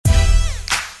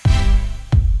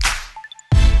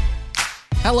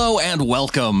Hello and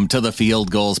welcome to the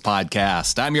Field Gulls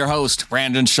Podcast. I'm your host,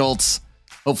 Brandon Schultz.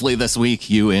 Hopefully this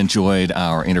week you enjoyed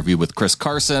our interview with Chris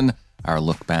Carson, our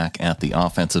look back at the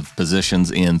offensive positions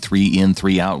in 3-in,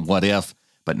 3-out what if.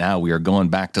 But now we are going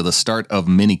back to the start of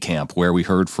minicamp, where we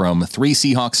heard from three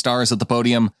Seahawks stars at the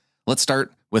podium. Let's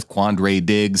start with Quandre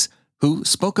Diggs, who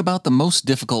spoke about the most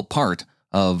difficult part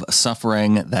of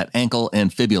suffering that ankle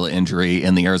and fibula injury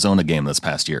in the Arizona game this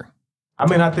past year. I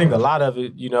mean, I think a lot of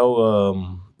it,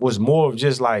 was more of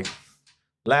just like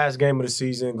last game of the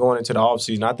season, going into the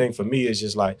offseason. I think for me, it's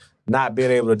just like not being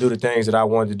able to do the things that I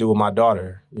wanted to do with my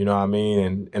daughter. You know what I mean?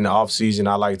 And in the offseason,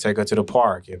 I like to take her to the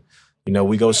park. And,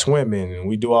 we go swimming and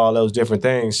we do all those different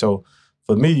things. So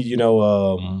for me,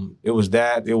 it was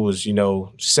that. It was,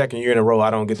 second year in a row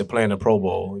I don't get to play in the Pro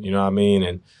Bowl. You know what I mean?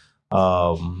 And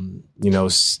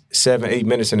 7-8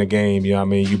 minutes in the game,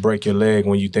 you break your leg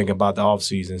when you think about the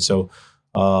offseason. So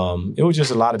it was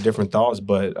just a lot of different thoughts,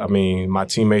 but I mean, my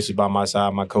teammates was by my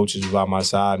side, my coaches was by my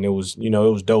side, and it was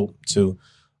dope to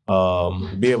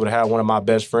be able to have one of my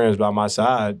best friends by my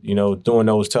side, during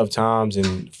those tough times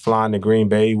and flying to Green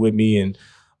Bay with me. And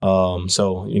it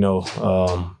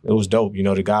was dope.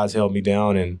 The guys held me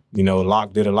down, and,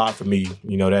 Locke did a lot for me,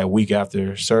 that week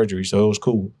after surgery. So it was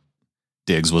cool.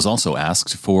 Diggs was also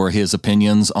asked for his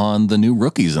opinions on the new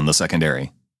rookies in the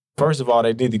secondary. First of all,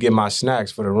 they need to get my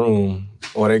snacks for the room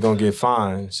or they're going to get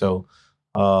fined. So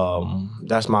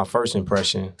that's my first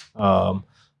impression. But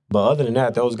other than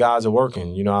that, those guys are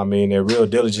working. They're real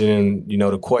diligent in,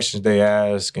 the questions they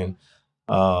ask, and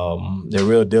they're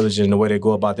real diligent in the way they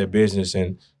go about their business.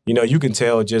 And, you can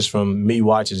tell just from me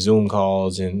watching Zoom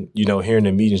calls and, hearing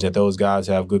the meetings that those guys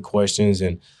have good questions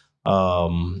and,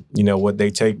 what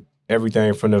they take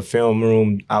everything from the film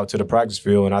room out to the practice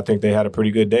field. And I think they had a pretty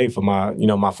good day for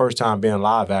my first time being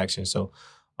live action. So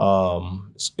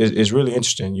it's really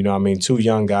interesting. Two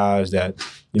young guys that,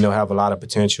 have a lot of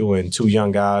potential, and two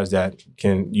young guys that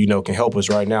can help us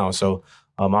right now. So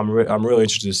I'm really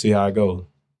interested to see how it goes.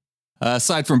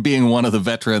 Aside from being one of the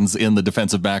veterans in the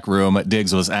defensive back room,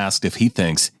 Diggs was asked if he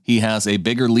thinks he has a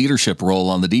bigger leadership role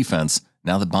on the defense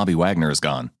now that Bobby Wagner is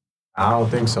gone. I don't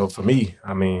think so for me.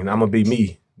 I'm going to be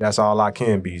me. That's all I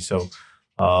can be. So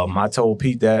I told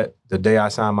Pete that the day I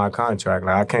signed my contract.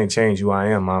 Like, I can't change who I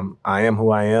am. I am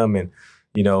who I am. And,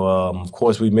 of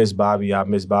course, we miss Bobby. I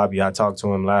miss Bobby. I talked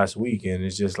to him last week, and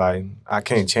it's just like I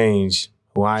can't change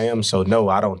who I am. So, no,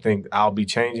 I don't think I'll be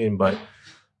changing. But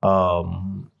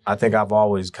I think I've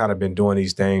always kind of been doing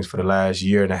these things for the last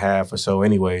year and a half or so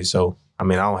anyway. So, I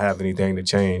don't have anything to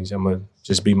change. I'm going to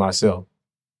just be myself.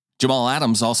 Jamal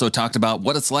Adams also talked about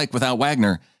what it's like without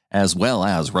Wagner, as well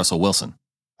as Russell Wilson.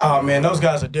 Oh man, those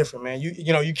guys are different, man.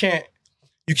 You can't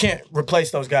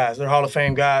replace those guys. They're Hall of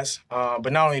Fame guys.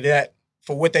 But not only that,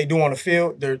 for what they do on the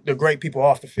field, they're great people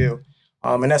off the field,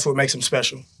 and that's what makes them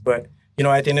special. But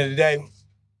at the end of the day,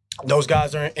 those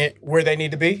guys are where they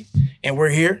need to be, and we're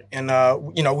here. And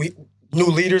we new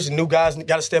leaders and new guys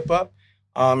got to step up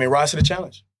and rise to the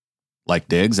challenge. Like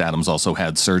Diggs, Adams also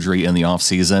had surgery in the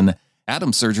offseason.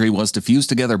 Adams' surgery was to fuse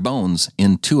together bones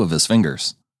in 2 of his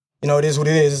fingers. It is what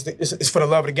it is. It's for the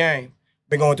love of the game.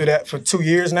 Been going through that for 2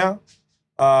 years now.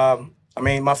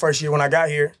 My first year when I got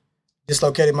here,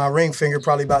 dislocated my ring finger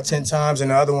probably about 10 times,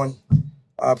 and the other one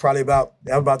probably about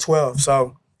 12.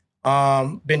 So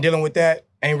been dealing with that.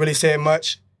 Ain't really said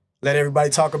much. Let everybody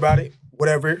talk about it,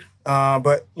 whatever.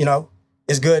 But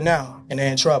it's good now, and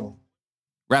they're in trouble.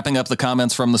 Wrapping up the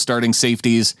comments from the starting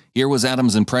safeties, here was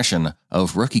Adams' impression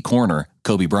of rookie corner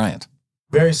Kobe Bryant.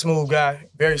 Very smooth guy,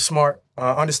 very smart,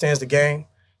 understands the game.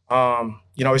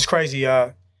 It's crazy.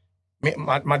 My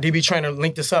DB trainer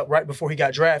linked us up right before he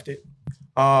got drafted.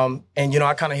 I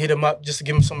kind of hit him up just to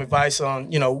give him some advice on,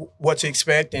 what to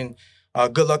expect and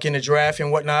good luck in the draft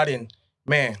and whatnot. And,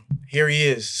 man, here he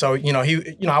is. So,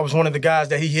 I was one of the guys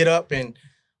that he hit up, and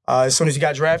as soon as he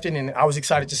got drafted, and I was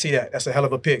excited to see that. That's a hell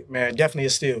of a pick, man. Definitely a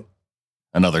steal.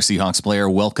 Another Seahawks player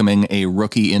welcoming a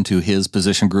rookie into his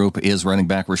position group is running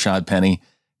back Rashad Penny.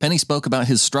 Penny spoke about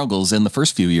his struggles in the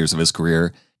first few years of his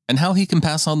career and how he can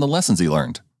pass on the lessons he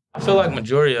learned. I feel like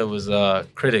majority of it was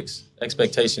critics,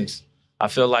 expectations. I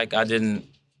feel like I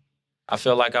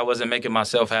wasn't making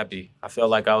myself happy. I feel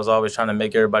like I was always trying to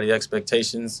make everybody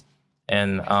expectations.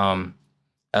 And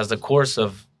as the course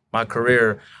of my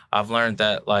career, I've learned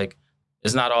that,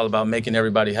 it's not all about making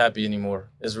everybody happy anymore.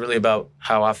 It's really about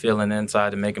how I feel in the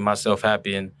inside and making myself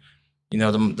happy. And,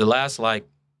 the last,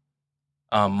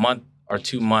 month or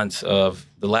 2 months of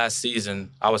the last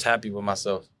season, I was happy with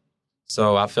myself.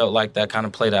 So I felt like that kind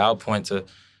of played an out point to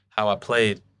how I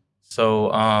played.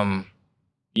 So, I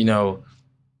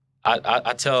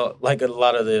tell, a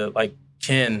lot of the,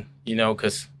 Ken,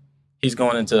 because he's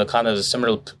going into a kind of a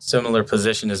similar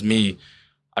position as me.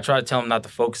 I try to tell him not to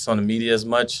focus on the media as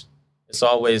much. You're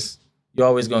always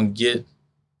going to get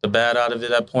the bad out of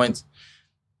it at points.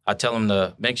 I tell him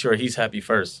to make sure he's happy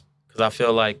first, because I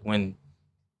feel like when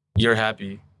you're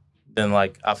happy, then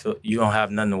I feel you don't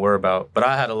have nothing to worry about. But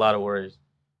I had a lot of worries.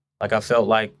 I felt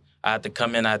like I had to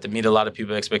come in, I had to meet a lot of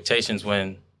people's expectations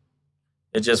when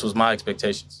it just was my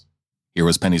expectations. Here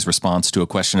was Penny's response to a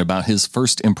question about his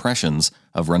first impressions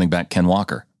of running back Ken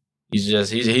Walker.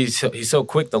 He's so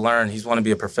quick to learn. He's want to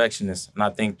be a perfectionist, and I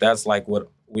think that's what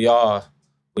we all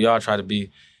try to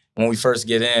be when we first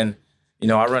get in.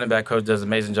 Our running back coach does an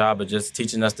amazing job of just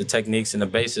teaching us the techniques and the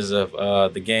basis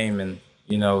of the game, and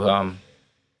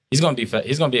he's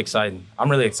gonna be exciting.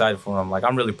 I'm really excited for him.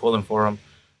 I'm really pulling for him.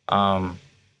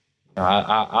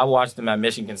 I watched him at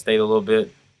Michigan State a little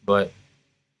bit, but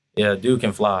yeah, dude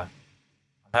can fly.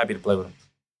 I'm happy to play with him.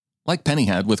 Like Penny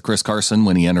had with Chris Carson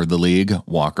when he entered the league,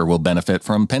 Walker will benefit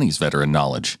from Penny's veteran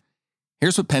knowledge.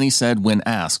 Here's what Penny said when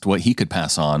asked what he could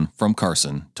pass on from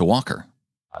Carson to Walker.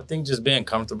 I think just being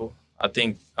comfortable. I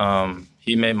think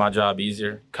he made my job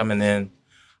easier coming in.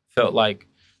 Felt like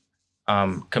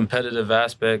competitive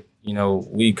aspect,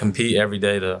 we compete every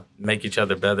day to make each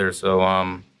other better. So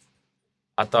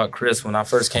I thought Chris, when I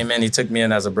first came in, he took me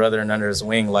in as a brother and under his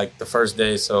wing the first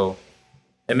day. So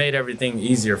it made everything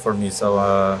easier for me. So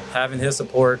having his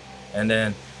support and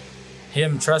then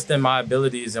him trusting my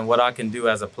abilities and what I can do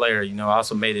as a player,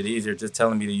 also made it easier, just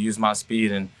telling me to use my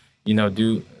speed and,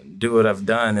 do what I've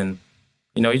done. And,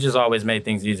 he just always made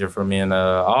things easier for me. And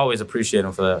I always appreciate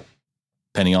him for that.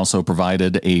 Penny also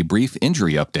provided a brief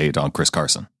injury update on Chris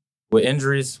Carson. With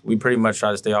injuries, we pretty much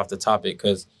try to stay off the topic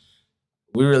because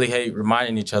we really hate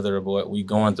reminding each other of what we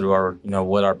going through or,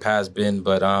 what our past been.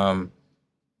 But, I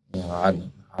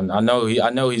know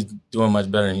he's doing much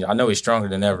better. I know he's stronger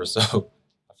than ever, so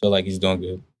I feel like he's doing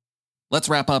good. Let's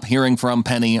wrap up hearing from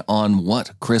Penny on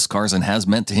what Chris Carson has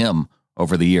meant to him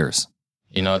over the years.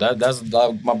 That's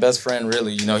my best friend,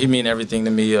 really. He mean everything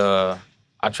to me.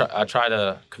 I try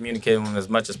to communicate with him as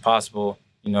much as possible.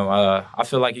 I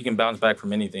feel like he can bounce back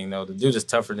from anything, though. The dude is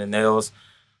tougher than nails.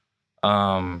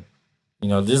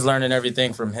 Just learning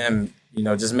everything from him,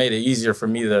 just made it easier for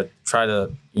me to try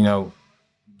to,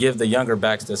 give the younger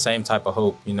backs the same type of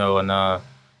hope, and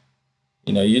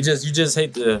you just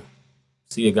hate to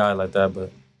see a guy like that,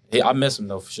 but hey, I miss him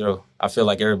though, for sure. I feel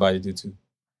like everybody do too.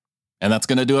 And that's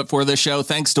going to do it for this show.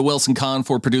 Thanks to Wilson Conn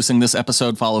for producing this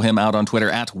episode. Follow him out on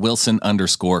Twitter at Wilson_Conn,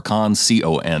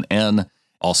 CONN.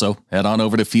 Also, head on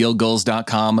over to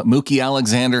fieldgoals.com. Mookie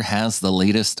Alexander has the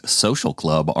latest Social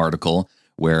Club article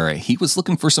where he was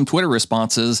looking for some Twitter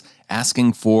responses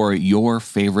asking for your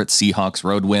favorite Seahawks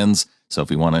road wins. So if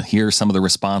you want to hear some of the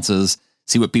responses,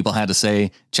 see what people had to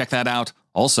say, check that out.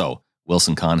 Also,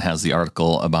 Wilson Conn has the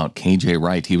article about KJ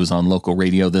Wright. He was on local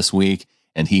radio this week,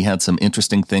 and he had some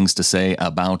interesting things to say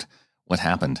about what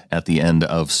happened at the end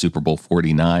of Super Bowl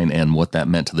 49 and what that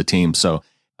meant to the team. So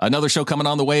another show coming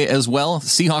on the way as well.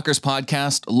 Seahawkers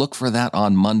podcast. Look for that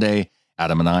on Monday.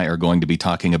 Adam and I are going to be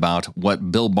talking about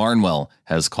what Bill Barnwell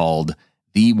has called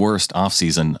the worst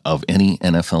offseason of any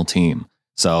NFL team.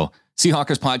 So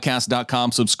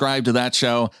SeahawkersPodcast.com. Subscribe to that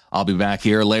show. I'll be back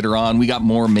here later on. We got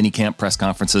more minicamp press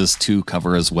conferences to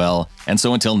cover as well. And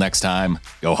so until next time,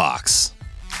 go Hawks.